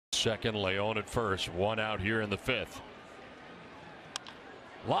second, Leon at first. One out here in the fifth.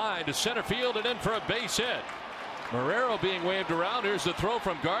 Line to center field and in for a base hit. Marrero being waved around. Here's the throw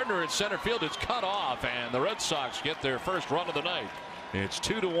from Gardner in center field. It's cut off, and the Red Sox get their first run of the night. It's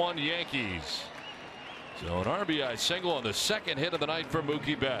 2-1 Yankees. So an RBI single on the second hit of the night for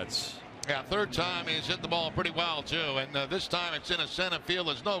Mookie Betts. Yeah, third time he's hit the ball pretty well too, and this time it's in a center field.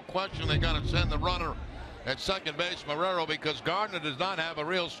 There's no question they got to send the runner at second base, Marrero, because Gardner does not have a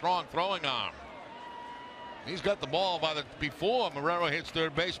real strong throwing arm. He's got the ball before Marrero hits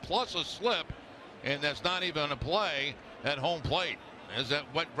third base, plus a slip. And that's not even a play at home plate. Is that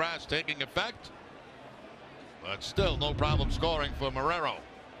wet grass taking effect? But still no problem scoring for Marrero.